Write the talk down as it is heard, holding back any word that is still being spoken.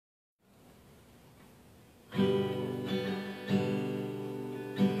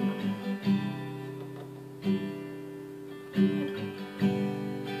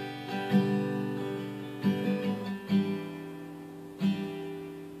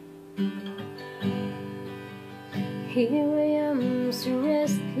Here I am, so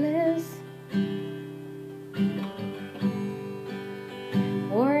restless,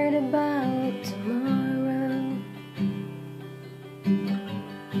 worried about tomorrow,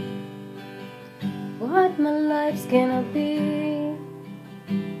 what my life's gonna be.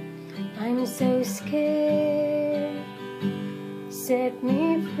 I'm so scared, set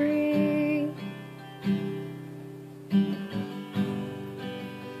me free.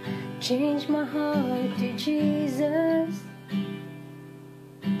 Change my heart to Jesus,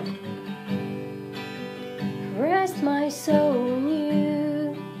 rest my soul in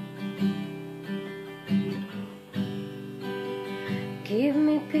you. Give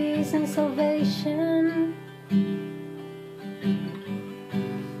me peace and salvation,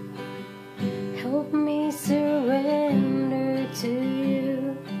 help me surrender to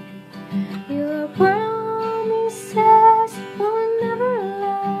you. Your promises will never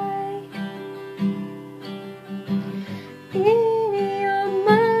lie. In your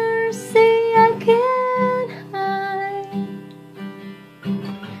mercy I can hide.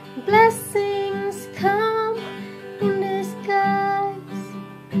 Blessings come in disguise.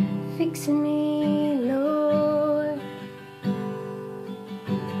 Fix me, Lord.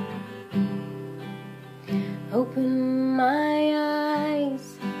 Open my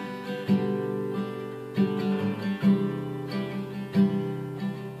eyes.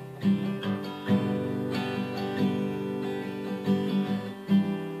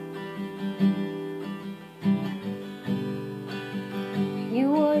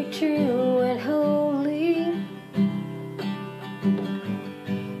 You are true and holy,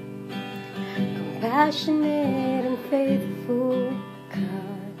 compassionate and faithful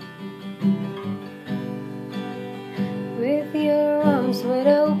God. With your arms wide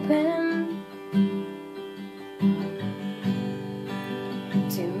open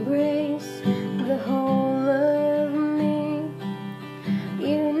to embrace the whole of me.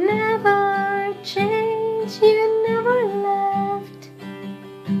 You never change, you never left.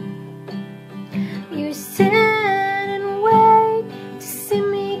 You stand and wait to see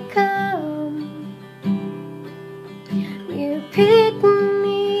me come. You pick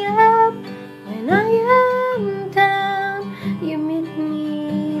me up when I am down. You meet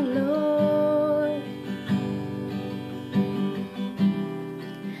me, Lord.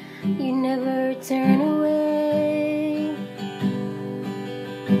 You never turn away.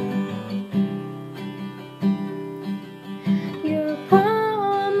 Your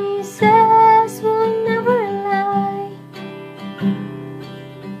promises will never lie.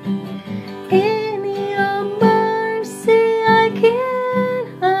 In your mercy I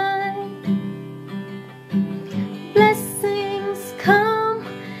can hide. Blessings come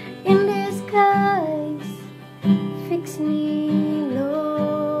in disguise. Fix me,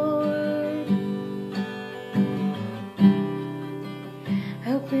 Lord.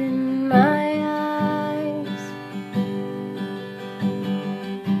 Open my eyes.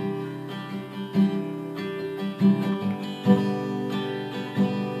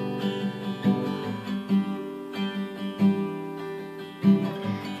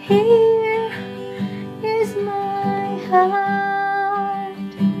 Here is my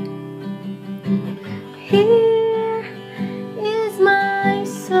heart. Here is my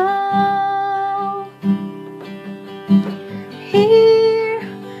soul. Here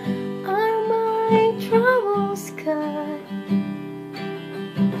are my troubles, God.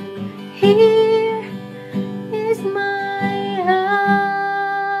 Here is my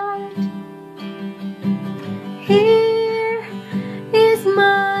heart. Here is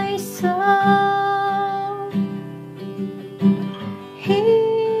my soul.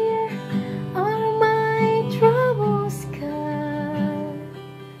 Here are my troubles, God.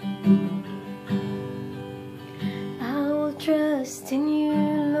 I will trust in you,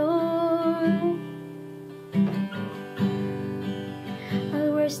 Lord.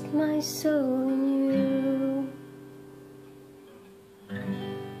 I'll rest my soul